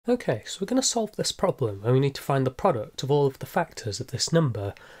Okay, so we're going to solve this problem and we need to find the product of all of the factors of this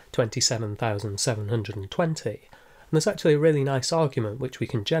number, 27,720. And there's actually a really nice argument which we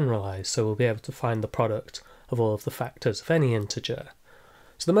can generalise, so we'll be able to find the product of all of the factors of any integer.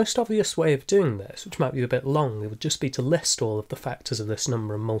 So the most obvious way of doing this, which might be a bit long, it would just be to list all of the factors of this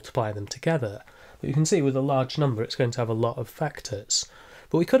number and multiply them together. But you can see with a large number it's going to have a lot of factors.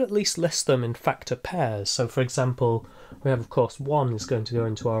 But we could at least list them in factor pairs. So for example, we have of course 1 is going to go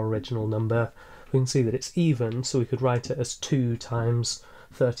into our original number. We can see that it's even, so we could write it as 2 times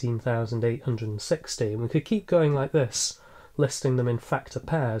 13,860. And we could keep going like this, listing them in factor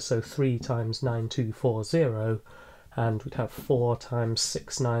pairs, so 3 times 9240, and we'd have 4 times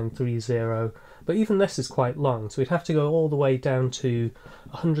 6930. But even this is quite long, so we'd have to go all the way down to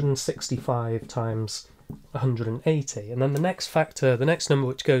 165 times 180, and then the next factor, the next number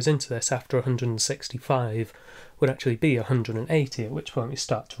which goes into this after 165 would actually be 180, at which point we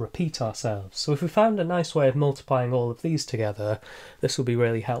start to repeat ourselves. So if we found a nice way of multiplying all of these together, this will be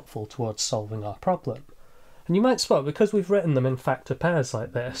really helpful towards solving our problem. And you might spot, because we've written them in factor pairs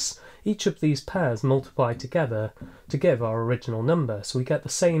like this, each of these pairs multiply together to give our original number, so we get the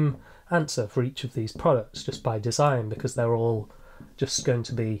same answer for each of these products just by design, because they're all just going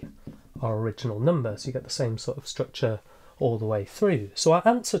to be our original number, so you get the same sort of structure all the way through. So our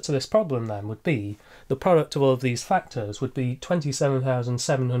answer to this problem then would be, the product of all of these factors would be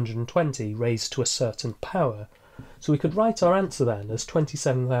 27,720 raised to a certain power. So we could write our answer then as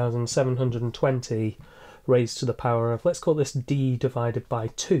 27,720 raised to the power of, let's call this d divided by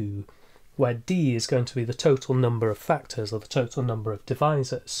 2, where d is going to be the total number of factors, or the total number of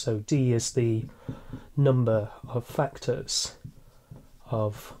divisors. So d is the number of factors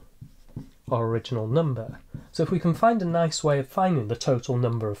of our original number. So if we can find a nice way of finding the total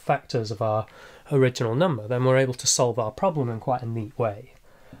number of factors of our original number, then we're able to solve our problem in quite a neat way.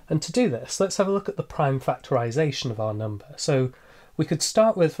 And to do this, let's have a look at the prime factorisation of our number. So we could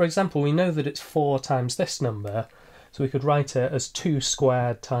start with, for example, we know that it's 4 times this number, so we could write it as 2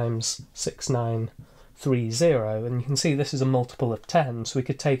 squared times 6930, and you can see this is a multiple of 10, so we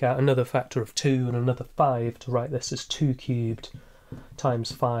could take out another factor of 2 and another 5 to write this as 2 cubed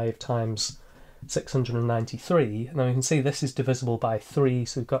times 5 times 693, and then we can see this is divisible by 3,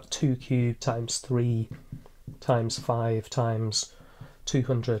 so we've got 2 cubed times 3 times 5 times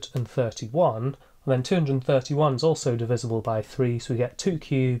 231, and then 231 is also divisible by 3, so we get 2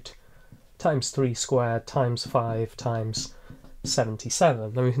 cubed times 3 squared times 5 times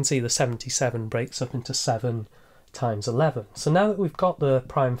 77. Then we can see the 77 breaks up into 7 times 11. So now that we've got the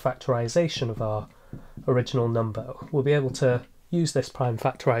prime factorisation of our original number, we'll be able to use this prime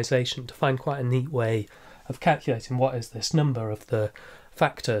factorisation to find quite a neat way of calculating what is this number of the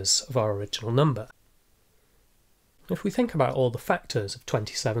factors of our original number. If we think about all the factors of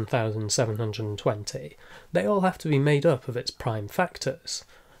 27,720, they all have to be made up of its prime factors.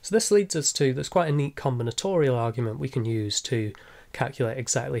 So this leads us to, there's quite a neat combinatorial argument we can use to calculate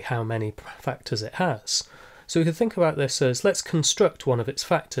exactly how many factors it has. So we could think about this as, let's construct one of its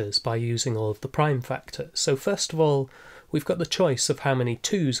factors by using all of the prime factors. So first of all, we've got the choice of how many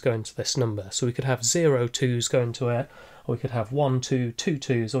 2's go into this number. So we could have 0 2's go into it, or we could have 1 2, 2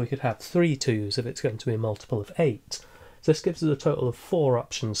 2's, or we could have 3 2's if it's going to be a multiple of 8. So this gives us a total of 4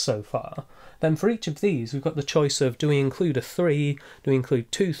 options so far. Then for each of these, we've got the choice of, do we include a 3, do we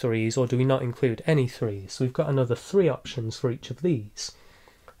include 2 3's, or do we not include any 3's? So we've got another 3 options for each of these.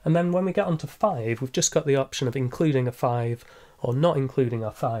 And then when we get on to 5, we've just got the option of including a 5 or not including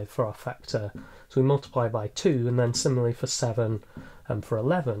a 5 for our factor. So we multiply by 2, and then similarly for 7 and for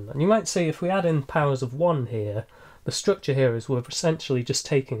 11. And you might see if we add in powers of 1 here, the structure here is we're essentially just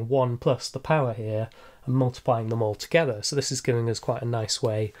taking 1 plus the power here and multiplying them all together. So this is giving us quite a nice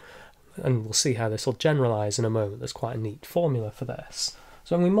way, and we'll see how this will generalise in a moment. There's quite a neat formula for this.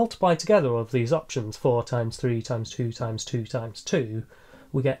 So when we multiply together all of these options, 4 times 3 times 2 times 2 times 2,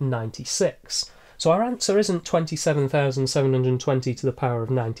 we get 96. So our answer isn't 27,720 to the power of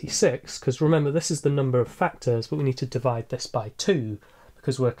 96, because remember this is the number of factors, but we need to divide this by 2,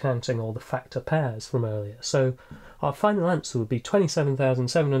 because we're counting all the factor pairs from earlier. So our final answer would be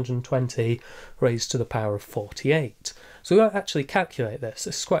 27,720 raised to the power of 48. So we won't actually calculate this.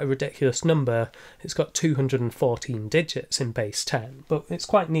 This is quite a ridiculous number. It's got 214 digits in base 10, but it's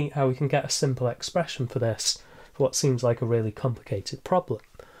quite neat how we can get a simple expression for this, for what seems like a really complicated problem.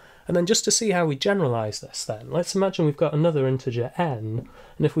 And then just to see how we generalise this then, let's imagine we've got another integer n,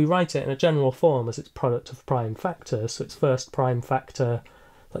 and if we write it in a general form as its product of prime factors, so its first prime factor,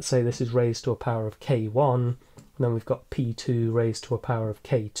 let's say this is raised to a power of k1, and then we've got p2 raised to a power of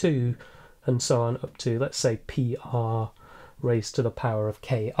k2, and so on up to, let's say, pr raised to the power of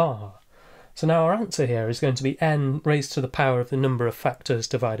kr. So now our answer here is going to be n raised to the power of the number of factors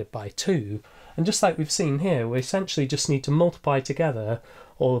divided by 2. And just like we've seen here, we essentially just need to multiply together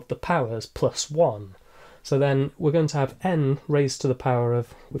all of the powers plus 1. So then we're going to have n raised to the power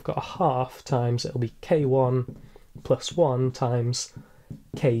of, we've got a half times, it'll be k1 plus 1 times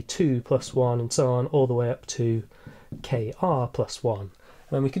k2 plus 1 and so on, all the way up to kr plus 1.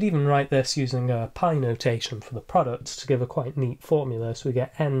 And then we could even write this using a pi notation for the product to give a quite neat formula. So we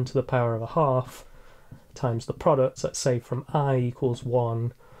get n to the power of a half times the product, let's say from I equals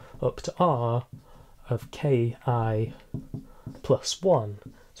 1 up to r of ki plus 1.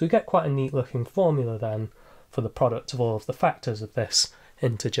 So we get quite a neat looking formula then for the product of all of the factors of this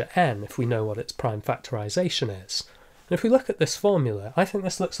integer n, if we know what its prime factorisation is. And if we look at this formula, I think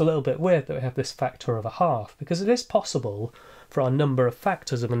this looks a little bit weird that we have this factor of a half, because it is possible for our number of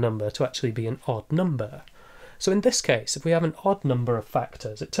factors of a number to actually be an odd number. So in this case, if we have an odd number of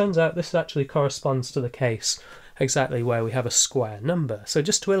factors, it turns out this actually corresponds to the case exactly where we have a square number. So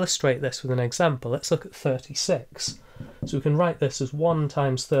just to illustrate this with an example, let's look at 36. So we can write this as 1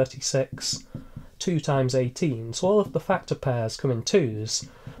 times 36, 2 times 18. So all of the factor pairs come in 2s,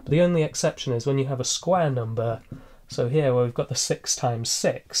 but the only exception is when you have a square number. So here where we've got the 6 times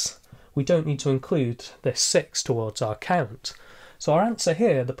 6, we don't need to include this 6 towards our count. So our answer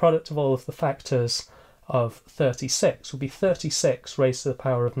here, the product of all of the factors of 36, would be 36 raised to the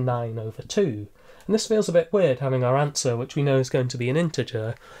power of 9 over 2. And this feels a bit weird having our answer, which we know is going to be an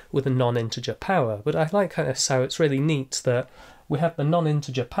integer, with a non-integer power. But I like how it's really neat that we have the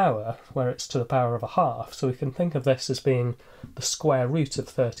non-integer power, where it's to the power of a half, so we can think of this as being the square root of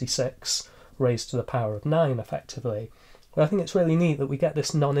 36 raised to the power of 9, effectively. But I think it's really neat that we get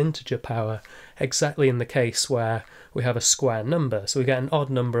this non-integer power exactly in the case where we have a square number. So we get an odd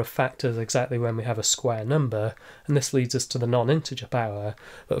number of factors exactly when we have a square number, and this leads us to the non-integer power.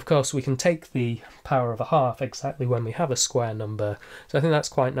 But of course we can take the power of a half exactly when we have a square number. So I think that's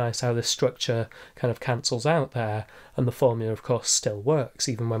quite nice how this structure kind of cancels out there, and the formula of course still works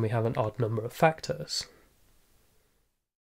even when we have an odd number of factors.